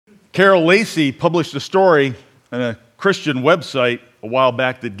Carol Lacey published a story on a Christian website a while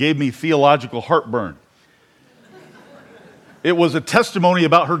back that gave me theological heartburn. It was a testimony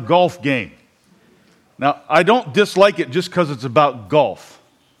about her golf game. Now, I don't dislike it just because it's about golf.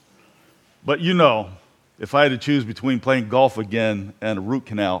 But you know, if I had to choose between playing golf again and a root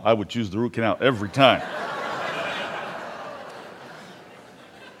canal, I would choose the root canal every time.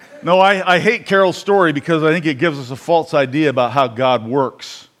 No, I hate Carol's story because I think it gives us a false idea about how God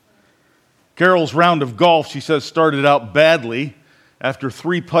works. Carol's round of golf, she says, started out badly. After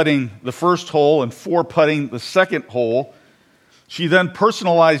 3 putting the first hole and 4 putting the second hole, she then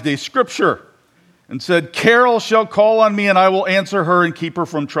personalized a scripture and said, "Carol shall call on me and I will answer her and keep her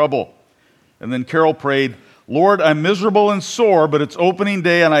from trouble." And then Carol prayed, "Lord, I'm miserable and sore, but it's opening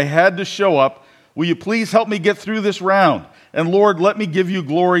day and I had to show up. Will you please help me get through this round? And Lord, let me give you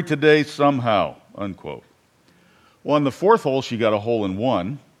glory today somehow," unquote. Well, on the 4th hole, she got a hole in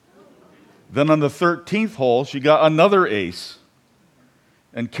 1. Then on the 13th hole, she got another ace.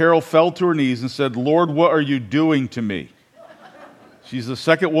 And Carol fell to her knees and said, "Lord, what are you doing to me?" She's the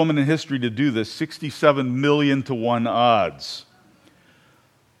second woman in history to do this, 67 million to 1 odds.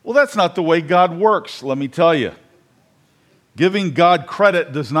 Well, that's not the way God works, let me tell you. Giving God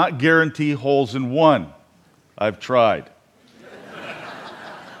credit does not guarantee holes in 1. I've tried.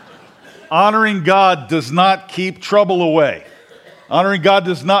 Honoring God does not keep trouble away. Honoring God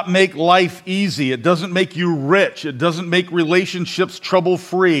does not make life easy. It doesn't make you rich. It doesn't make relationships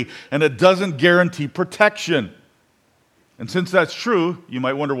trouble-free. And it doesn't guarantee protection. And since that's true, you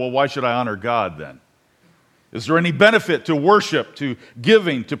might wonder, well, why should I honor God then? Is there any benefit to worship, to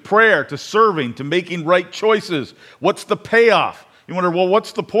giving, to prayer, to serving, to making right choices? What's the payoff? You wonder, well,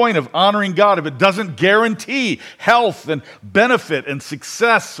 what's the point of honoring God if it doesn't guarantee health and benefit and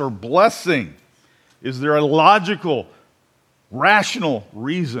success or blessing? Is there a logical, rational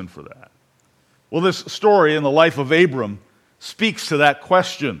reason for that? Well, this story in the life of Abram speaks to that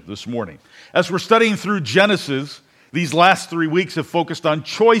question this morning. As we're studying through Genesis, these last 3 weeks have focused on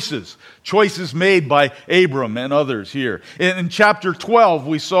choices made by Abram and others here. In chapter 12,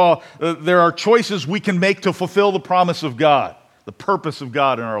 we saw there are choices we can make to fulfill the promise of God, the purpose of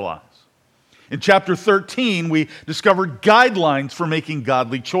God in our lives. In chapter 13, we discovered guidelines for making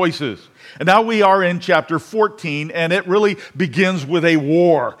godly choices. And now we are in chapter 14, and it really begins with a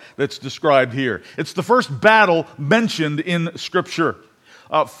war that's described here. It's the first battle mentioned in Scripture.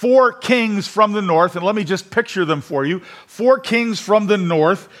 4 kings from the north, and let me just picture them for you. 4 kings from the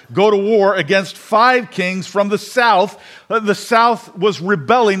north go to war against 5 kings from the south. The south was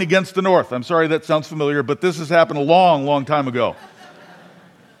rebelling against the north. I'm sorry that sounds familiar, but this has happened a long, long time ago.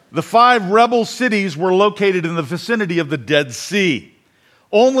 The 5 rebel cities were located in the vicinity of the Dead Sea.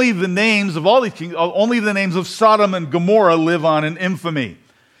 Only the names of all these kings, only the names of Sodom and Gomorrah live on in infamy.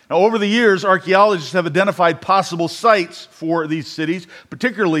 Now, over the years, archaeologists have identified possible sites for these cities,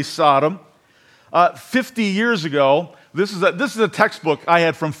 particularly Sodom. 50 years ago, this is a textbook I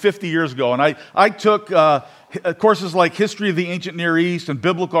had from 50 years ago, and I took courses like History of the Ancient Near East and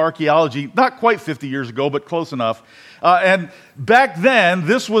Biblical Archaeology, not quite 50 years ago, but close enough. And back then,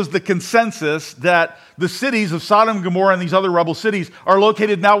 this was the consensus that the cities of Sodom and Gomorrah and these other rebel cities are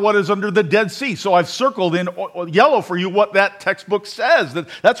located now what is under the Dead Sea. So I've circled in yellow for you what that textbook says.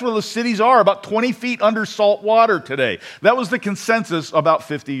 That's where the cities are, about 20 feet under salt water today. That was the consensus about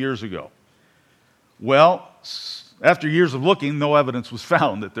 50 years ago. Well, after years of looking, no evidence was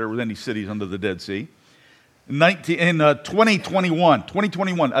found that there were any cities under the Dead Sea. In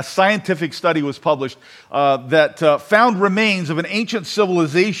 2021, a scientific study was published that found remains of an ancient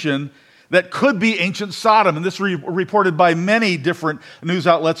civilization that could be ancient Sodom. And this was reported by many different news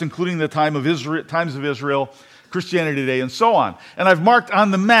outlets, including the Times of Israel, Christianity Today, and so on. And I've marked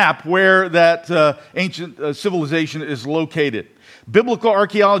on the map where that ancient civilization is located. Biblical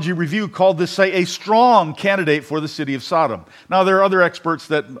Archaeology Review called this site a strong candidate for the city of Sodom. Now, there are other experts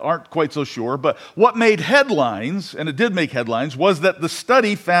that aren't quite so sure, but what made headlines, and it did make headlines, was that the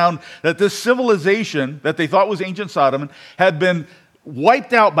study found that this civilization that they thought was ancient Sodom had been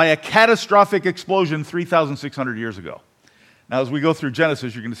wiped out by a catastrophic explosion 3,600 years ago. Now, as we go through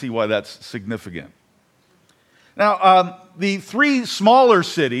Genesis, you're going to see why that's significant. Now, the 3 smaller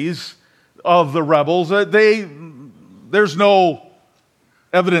cities of the rebels, there's no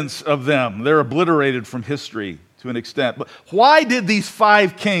evidence of them. They're obliterated from history to an extent. But why did these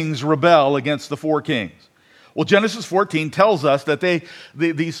 5 kings rebel against the 4 kings? Well, Genesis 14 tells us that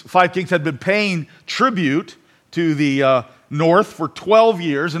these 5 kings had been paying tribute to the north for 12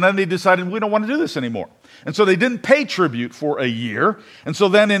 years, and then they decided, we don't want to do this anymore. And so they didn't pay tribute for a year. And so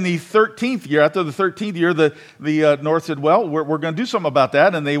then in the 13th year, after the 13th year, the North said, well, we're going to do something about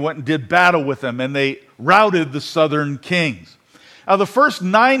that. And they went and did battle with them, and they routed the southern kings. Now, the first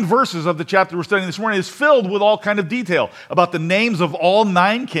 9 verses of the chapter we're studying this morning is filled with all kind of detail about the names of all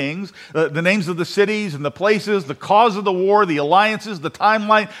 9 kings, the names of the cities and the places, the cause of the war, the alliances, the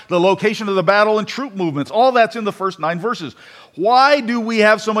timeline, the location of the battle, and troop movements. All that's in the first 9 verses. Why do we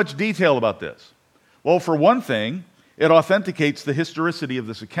have so much detail about this? Well, for one thing, it authenticates the historicity of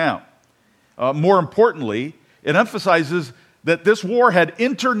this account. More importantly, it emphasizes that this war had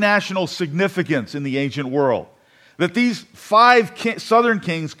international significance in the ancient world. That these 5 southern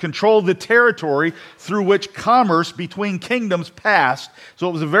kings controlled the territory through which commerce between kingdoms passed. So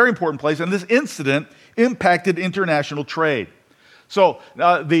it was a very important place, and this incident impacted international trade. So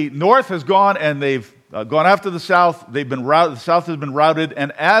the North has gone, and they've gone after the South. They've been routed. The South has been routed,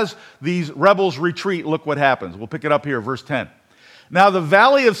 and as these rebels retreat, look what happens. We'll pick it up here, verse 10. Now the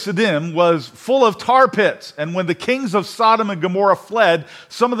valley of Siddim was full of tar pits, and when the kings of Sodom and Gomorrah fled,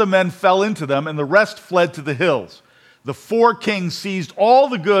 some of the men fell into them, and the rest fled to the hills. The 4 kings seized all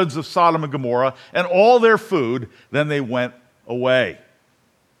the goods of Sodom and Gomorrah and all their food, then they went away.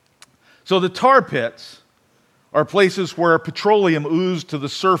 So the tar pits are places where petroleum oozed to the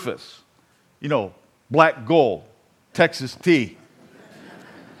surface. You know, black gold, Texas tea.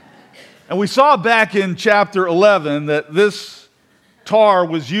 And we saw back in chapter 11 that this tar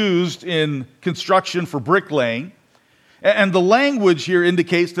was used in construction for bricklaying. And the language here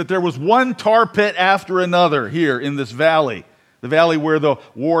indicates that there was one tar pit after another here in this valley, the valley where the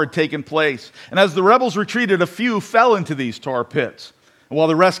war had taken place. And as the rebels retreated, a few fell into these tar pits, while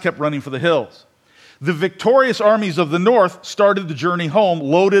the rest kept running for the hills. The victorious armies of the north started the journey home,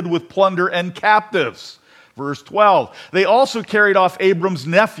 loaded with plunder and captives. Verse 12. They also carried off Abram's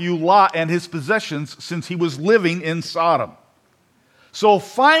nephew Lot and his possessions, since he was living in Sodom. So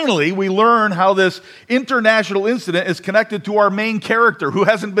finally, we learn how this international incident is connected to our main character, who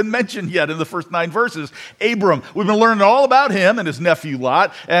hasn't been mentioned yet in the first 9 verses, Abram. We've been learning all about him and his nephew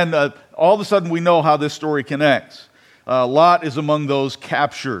Lot, and all of a sudden we know how this story connects. Lot is among those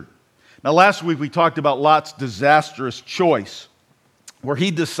captured. Now, last week we talked about Lot's disastrous choice, where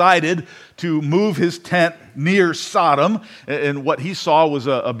he decided to move his tent near Sodom, and what he saw was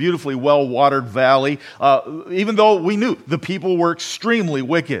a beautifully well-watered valley, even though we knew the people were extremely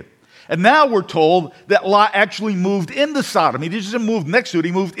wicked. And now we're told that Lot actually moved into Sodom. He didn't move next to it,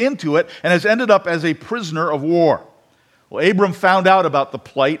 he moved into it, and has ended up as a prisoner of war. Well, Abram found out about the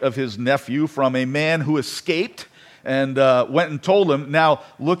plight of his nephew from a man who escaped and went and told him. Now,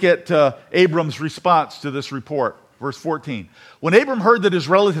 look at Abram's response to this report. Verse 14. When Abram heard that his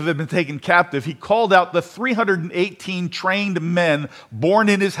relative had been taken captive, he called out the 318 trained men born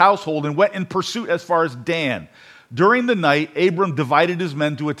in his household and went in pursuit as far as Dan. During the night, Abram divided his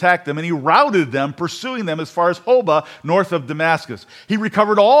men to attack them, and he routed them, pursuing them as far as Hobah, north of Damascus. He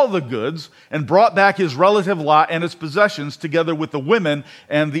recovered all the goods and brought back his relative Lot and his possessions, together with the women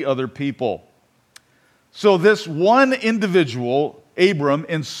and the other people. So this one individual, Abram,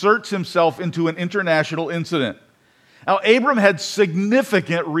 inserts himself into an international incident. Now, Abram had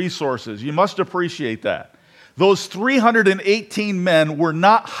significant resources. You must appreciate that. Those 318 men were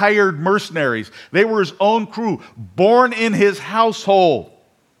not hired mercenaries. They were his own crew, born in his household.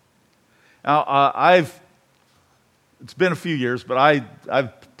 Now, it's been a few years, but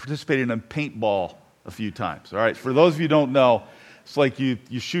I've participated in paintball a few times. All right, for those of you who don't know, it's like you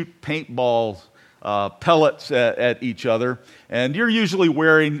shoot paintballs, pellets at each other, and you're usually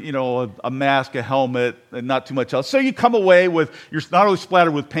wearing, a mask, a helmet, and not too much else. So you come away with, you're not only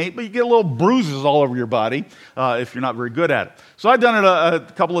splattered with paint, but you get little bruises all over your body if you're not very good at it. So I've done it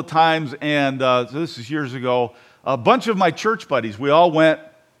a couple of times, and so this is years ago. A bunch of my church buddies, we all went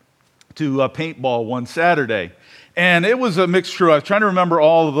to paintball one Saturday. And it was a mixed crew. I was trying to remember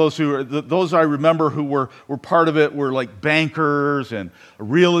all of those I remember who were part of it were like bankers and a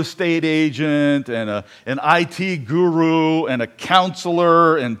real estate agent and an IT guru and a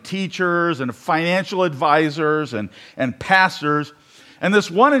counselor and teachers and financial advisors and pastors. And this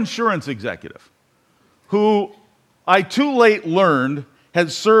one insurance executive who I too late learned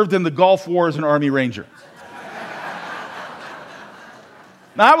had served in the Gulf War as an Army Ranger.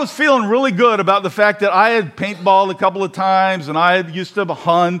 Now, I was feeling really good about the fact that I had paintballed a couple of times and I had used to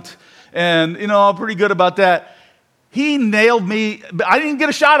hunt and, I'm pretty good about that. He nailed me, but I didn't get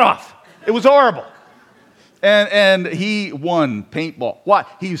a shot off. It was horrible. And he won paintball. Why?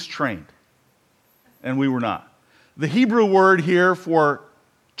 He's trained. And we were not. The Hebrew word here for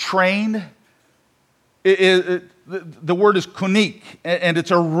trained, the word is kunik, and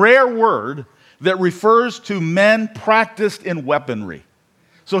it's a rare word that refers to men practiced in weaponry.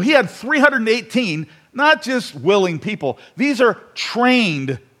 So he had 318, not just willing people. These are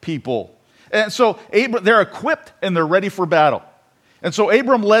trained people. And so they're equipped and they're ready for battle. And so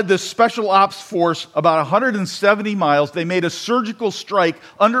Abram led this special ops force about 170 miles. They made a surgical strike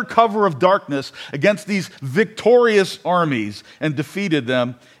under cover of darkness against these victorious armies and defeated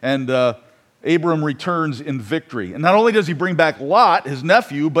them. And Abram returns in victory. And not only does he bring back Lot, his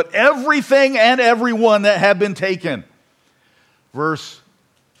nephew, but everything and everyone that had been taken. Verse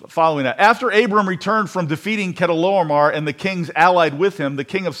following that. After Abram returned from defeating Chedorlaomer and the kings allied with him, the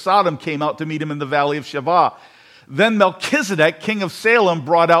king of Sodom came out to meet him in the valley of Shavah. Then Melchizedek, king of Salem,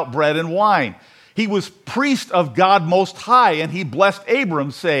 brought out bread and wine. He was priest of God Most High, and he blessed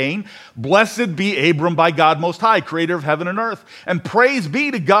Abram, saying, "Blessed be Abram by God Most High, creator of heaven and earth. And praise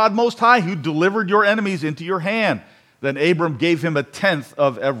be to God Most High, who delivered your enemies into your hand." Then Abram gave him a tenth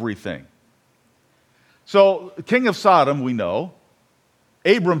of everything. So, king of Sodom, we know,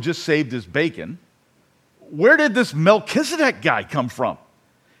 Abram just saved his bacon. Where did this Melchizedek guy come from?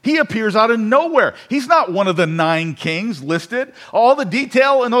 He appears out of nowhere. He's not one of the 9 kings listed. All the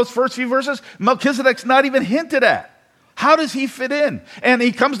detail in those first few verses, Melchizedek's not even hinted at. How does he fit in? And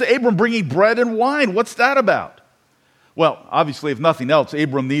he comes to Abram bringing bread and wine. What's that about? Well, obviously, if nothing else,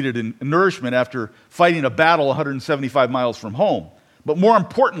 Abram needed nourishment after fighting a battle 175 miles from home. But more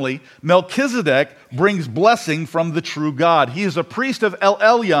importantly, Melchizedek brings blessing from the true God. He is a priest of El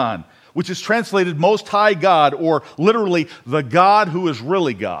Elyon, which is translated Most High God, or literally the God who is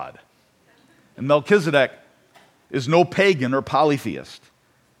really God. And Melchizedek is no pagan or polytheist.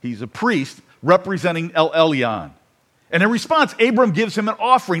 He's a priest representing El Elyon. And in response, Abram gives him an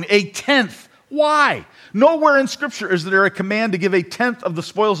offering, a tenth. Why? Nowhere in Scripture is there a command to give a tenth of the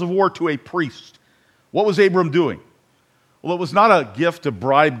spoils of war to a priest. What was Abram doing? Well, it was not a gift to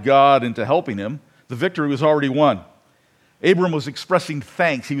bribe God into helping him. The victory was already won. Abram was expressing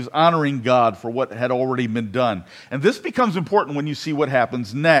thanks. He was honoring God for what had already been done. And this becomes important when you see what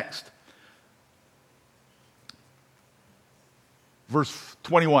happens next. Verse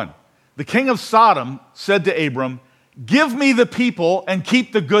 21. The king of Sodom said to Abram, "Give me the people and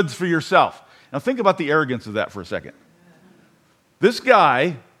keep the goods for yourself." Now think about the arrogance of that for a second. This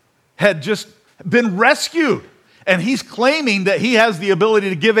guy had just been rescued, and he's claiming that he has the ability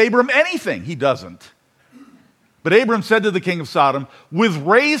to give Abram anything. He doesn't. But Abram said to the king of Sodom, "With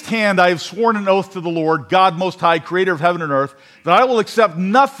raised hand I have sworn an oath to the Lord, God Most High, creator of heaven and earth, that I will accept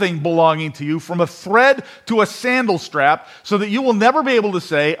nothing belonging to you, from a thread to a sandal strap, so that you will never be able to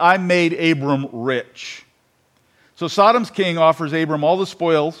say, 'I made Abram rich.'" So Sodom's king offers Abram all the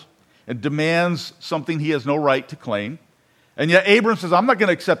spoils and demands something he has no right to claim. And yet Abram says, "I'm not going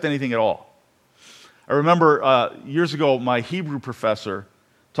to accept anything at all." I remember years ago my Hebrew professor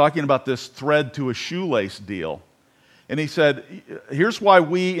talking about this thread to a shoelace deal. And he said, here's why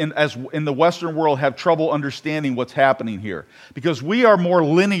we in the Western world have trouble understanding what's happening here. Because we are more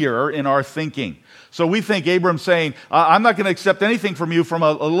linear in our thinking. So we think Abram's saying, "I'm not going to accept anything from you, from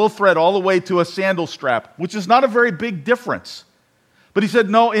a little thread all the way to a sandal strap," which is not a very big difference. But he said,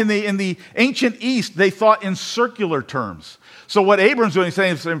 no, in the ancient East, they thought in circular terms. So what Abram's doing,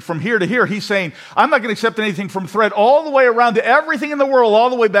 he's saying from here to here, he's saying, "I'm not going to accept anything from thread all the way around to everything in the world, all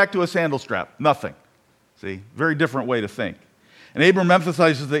the way back to a sandal strap. Nothing." See, very different way to think. And Abram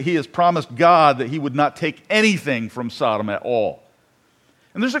emphasizes that he has promised God that he would not take anything from Sodom at all.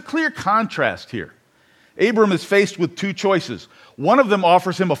 And there's a clear contrast here. Abram is faced with 2 choices. One of them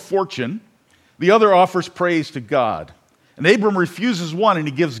offers him a fortune. The other offers praise to God. And Abram refuses one and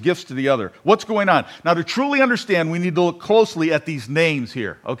he gives gifts to the other. What's going on? Now, to truly understand, we need to look closely at these names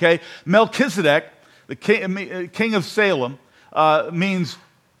here, okay? Melchizedek, the king of Salem, means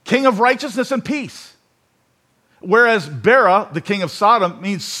king of righteousness and peace. Whereas Bera, the king of Sodom,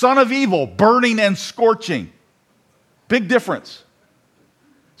 means son of evil, burning and scorching. Big difference.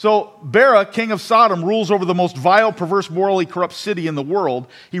 So Bera, king of Sodom, rules over the most vile, perverse, morally corrupt city in the world.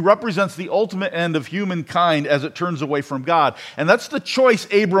 He represents the ultimate end of humankind as it turns away from God. And that's the choice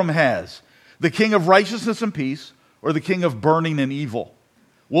Abram has. The king of righteousness and peace, or the king of burning and evil.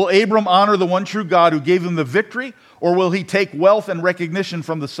 Will Abram honor the one true God who gave him the victory, or will he take wealth and recognition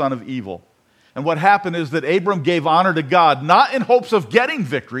from the son of evil? And what happened is that Abram gave honor to God, not in hopes of getting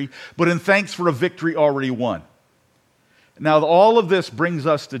victory, but in thanks for a victory already won. Now, all of this brings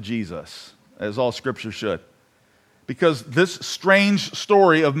us to Jesus, as all Scripture should, because this strange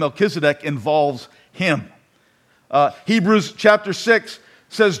story of Melchizedek involves him. Hebrews chapter 6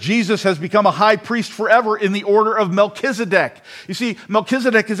 says Jesus has become a high priest forever in the order of Melchizedek. You see,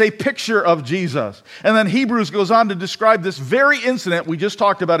 Melchizedek is a picture of Jesus. And then Hebrews goes on to describe this very incident we just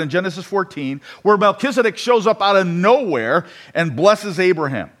talked about in Genesis 14, where Melchizedek shows up out of nowhere and blesses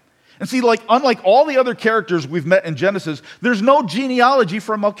Abraham. And see, unlike all the other characters we've met in Genesis, there's no genealogy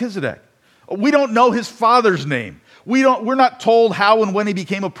from Melchizedek. We don't know his father's name. We're not told how and when he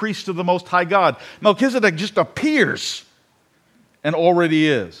became a priest of the Most High God. Melchizedek just appears and already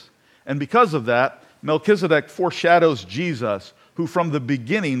is. And because of that, Melchizedek foreshadows Jesus, who from the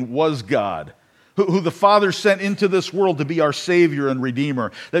beginning was God, who the Father sent into this world to be our Savior and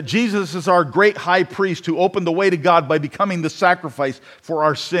Redeemer. That Jesus is our great high priest who opened the way to God by becoming the sacrifice for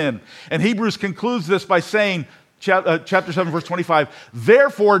our sin. And Hebrews concludes this by saying, chapter 7, verse 25,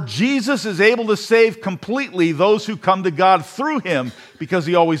 therefore Jesus is able to save completely those who come to God through him, because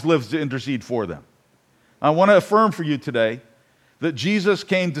he always lives to intercede for them. I want to affirm for you today that Jesus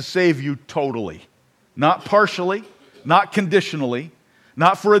came to save you totally, not partially, not conditionally,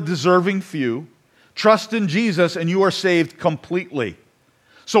 not for a deserving few. Trust in Jesus and you are saved completely.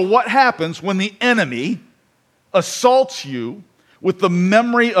 So what happens when the enemy assaults you with the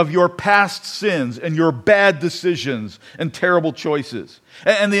memory of your past sins and your bad decisions and terrible choices?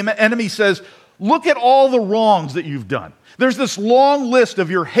 And the enemy says, look at all the wrongs that you've done. There's this long list of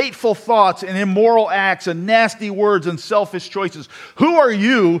your hateful thoughts and immoral acts and nasty words and selfish choices. Who are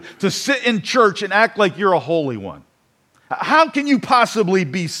you to sit in church and act like you're a holy one? How can you possibly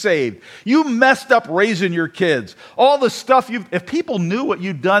be saved? You messed up raising your kids. All the stuff if people knew what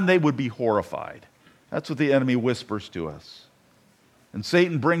you'd done, they would be horrified. That's what the enemy whispers to us. And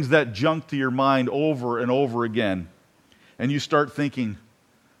Satan brings that junk to your mind over and over again. And you start thinking,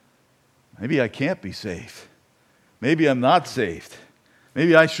 maybe I can't be saved. Maybe I'm not saved.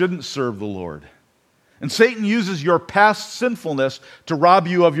 Maybe I shouldn't serve the Lord. And Satan uses your past sinfulness to rob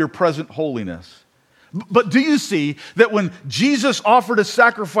you of your present holiness. But do you see that when Jesus offered a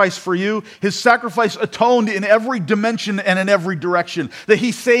sacrifice for you, his sacrifice atoned in every dimension and in every direction, that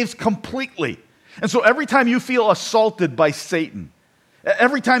he saves completely? And so every time you feel assaulted by Satan,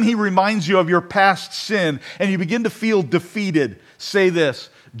 every time he reminds you of your past sin and you begin to feel defeated, say this: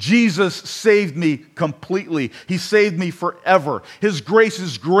 Jesus saved me completely. He saved me forever. His grace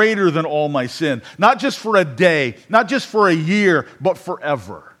is greater than all my sin. Not just for a day, not just for a year, but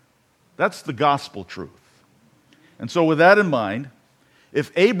forever. That's the gospel truth. And so with that in mind,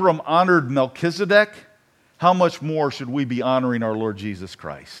 if Abram honored Melchizedek, how much more should we be honoring our Lord Jesus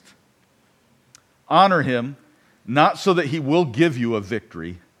Christ? Honor him, not so that he will give you a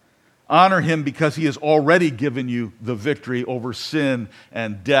victory. Honor him because he has already given you the victory over sin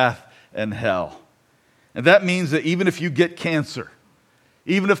and death and hell. And that means that even if you get cancer,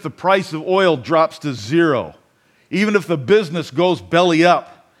 even if the price of oil drops to zero, even if the business goes belly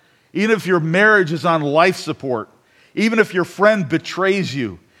up, even if your marriage is on life support, even if your friend betrays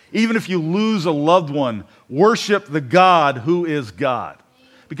you, even if you lose a loved one, worship the God who is God.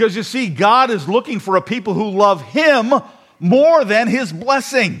 Because you see, God is looking for a people who love him more than his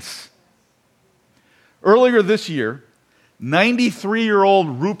blessings. Earlier this year,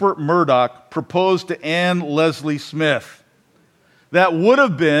 93-year-old Rupert Murdoch proposed to Anne Leslie Smith. That would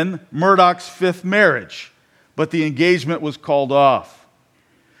have been Murdoch's fifth marriage, but the engagement was called off.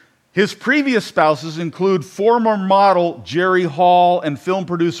 His previous spouses include former model Jerry Hall and film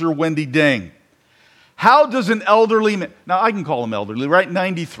producer Wendy Deng. How does an elderly man, now I can call him elderly, right?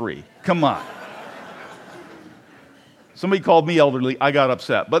 93. Come on. Somebody called me elderly, I got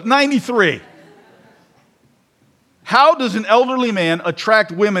upset, but 93. How does an elderly man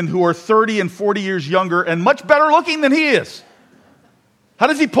attract women who are 30 and 40 years younger and much better looking than he is? How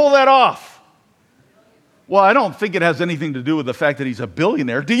does he pull that off? Well, I don't think it has anything to do with the fact that he's a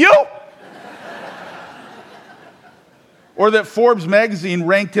billionaire. Do you? Or that Forbes magazine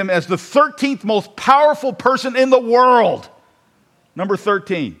ranked him as the 13th most powerful person in the world. Number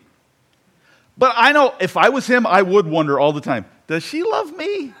 13. But I know if I was him, I would wonder all the time, does she love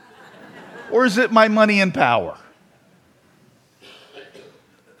me? Or is it my money and power?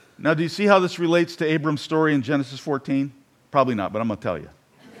 Now, do you see how this relates to Abram's story in Genesis 14? Probably not, but I'm going to tell you.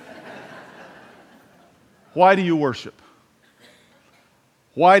 Why do you worship?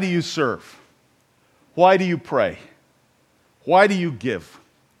 Why do you serve? Why do you pray? Why do you give?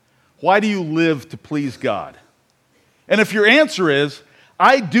 Why do you live to please God? And if your answer is,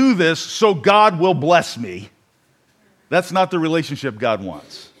 I do this so God will bless me, that's not the relationship God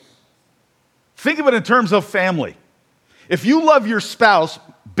wants. Think of it in terms of family. If you love your spouse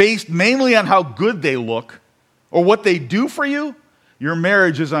based mainly on how good they look or what they do for you, your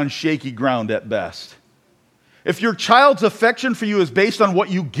marriage is on shaky ground at best. If your child's affection for you is based on what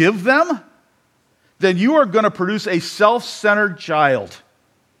you give them, then you are going to produce a self-centered child.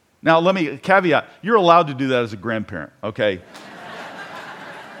 Now, let me caveat, you're allowed to do that as a grandparent, okay?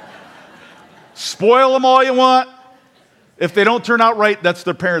 Spoil them all you want. If they don't turn out right, that's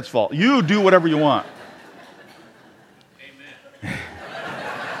their parents' fault. You do whatever you want. Amen.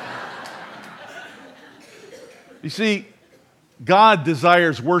 You see, God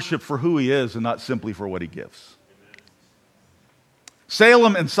desires worship for who He is and not simply for what He gives.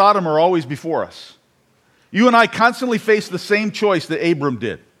 Salem and Sodom are always before us. You and I constantly face the same choice that Abram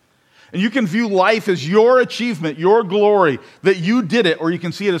did. And you can view life as your achievement, your glory, that you did it, or you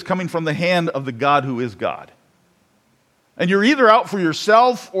can see it as coming from the hand of the God who is God. And you're either out for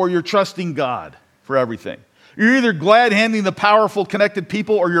yourself or you're trusting God for everything. You're either glad-handing the powerful, connected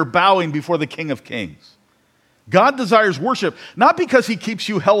people or you're bowing before the King of Kings. God desires worship, not because He keeps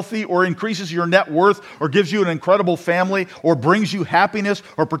you healthy or increases your net worth or gives you an incredible family or brings you happiness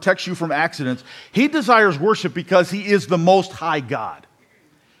or protects you from accidents. He desires worship because He is the Most High God.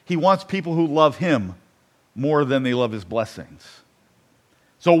 He wants people who love Him more than they love His blessings.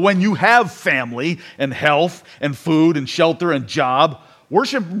 So when you have family and health and food and shelter and job,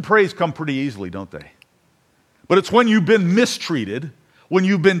 worship and praise come pretty easily, don't they? But it's when you've been mistreated, when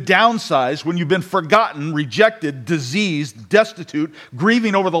you've been downsized, when you've been forgotten, rejected, diseased, destitute,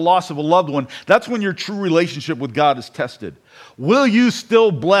 grieving over the loss of a loved one, that's when your true relationship with God is tested. Will you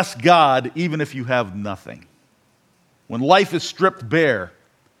still bless God even if you have nothing? When life is stripped bare,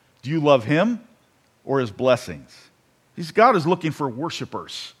 do you love Him or His blessings? God is looking for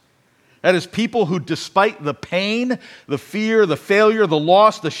worshipers. That is people who, despite the pain, the fear, the failure, the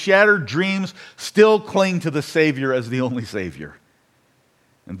loss, the shattered dreams, still cling to the Savior as the only Savior.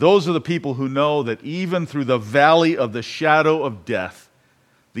 And those are the people who know that even through the valley of the shadow of death,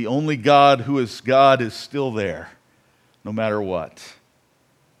 the only God who is God is still there, no matter what.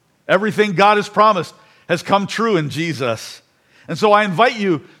 Everything God has promised has come true in Jesus. And so I invite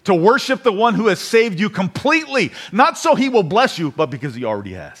you to worship the one who has saved you completely, not so He will bless you, but because He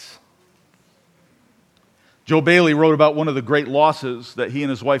already has. Joe Bailey wrote about one of the great losses that he and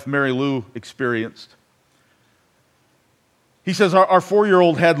his wife Mary Lou experienced. He says, our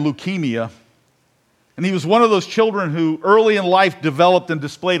 4-year-old had leukemia, and he was one of those children who early in life developed and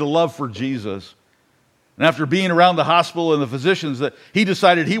displayed a love for Jesus. And after being around the hospital and the physicians, that he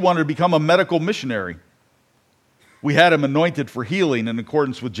decided he wanted to become a medical missionary. We had him anointed for healing in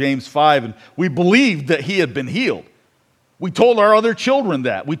accordance with James 5, and we believed that he had been healed. We told our other children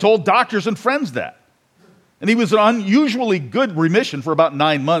that. We told doctors and friends that. And he was in unusually good remission for about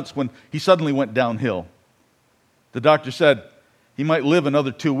 9 months when he suddenly went downhill. The doctor said, he might live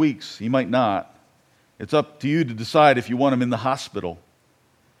another 2 weeks, he might not. It's up to you to decide if you want him in the hospital.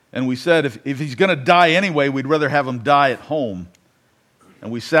 And we said, if he's going to die anyway, we'd rather have him die at home.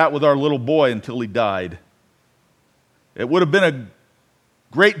 And we sat with our little boy until he died. It would have been a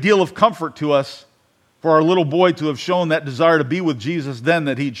great deal of comfort to us for our little boy to have shown that desire to be with Jesus then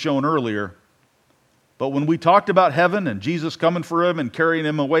that he'd shown earlier. But when we talked about heaven and Jesus coming for him and carrying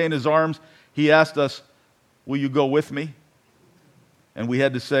him away in His arms, he asked us, will you go with me? And we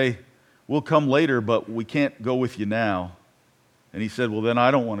had to say, we'll come later, but we can't go with you now. And he said, well, then I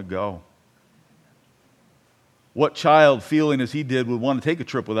don't want to go. What child, feeling as he did, would want to take a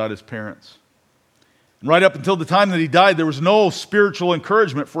trip without his parents? And right up until the time that he died, there was no spiritual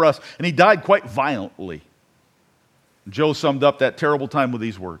encouragement for us, and he died quite violently. And Joe summed up that terrible time with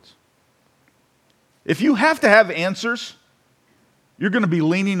these words. If you have to have answers, you're going to be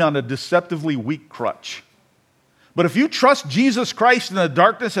leaning on a deceptively weak crutch. But if you trust Jesus Christ in the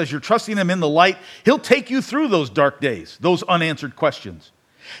darkness as you're trusting Him in the light, He'll take you through those dark days, those unanswered questions.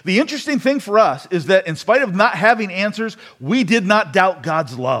 The interesting thing for us is that in spite of not having answers, we did not doubt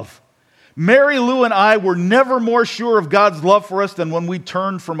God's love. Mary Lou and I were never more sure of God's love for us than when we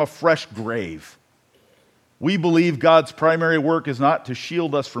turned from a fresh grave. We believe God's primary work is not to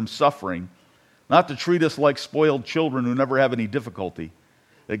shield us from suffering, not to treat us like spoiled children who never have any difficulty.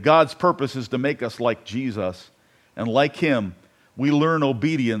 That God's purpose is to make us like Jesus. And like Him, we learn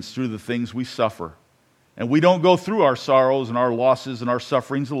obedience through the things we suffer. And we don't go through our sorrows and our losses and our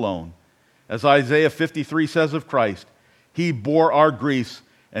sufferings alone. As Isaiah 53 says of Christ, He bore our griefs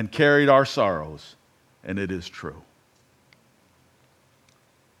and carried our sorrows. And it is true.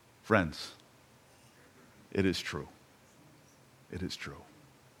 Friends, it is true. It is true.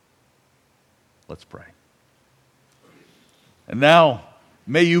 Let's pray. And now,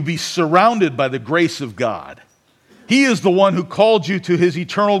 may you be surrounded by the grace of God. He is the one who called you to His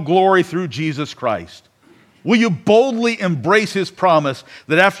eternal glory through Jesus Christ. Will you boldly embrace His promise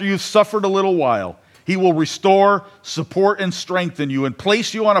that after you've suffered a little while, He will restore, support, and strengthen you and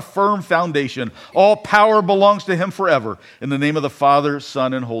place you on a firm foundation. All power belongs to him forever. In the name of the Father,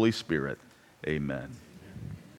 Son, and Holy Spirit, amen.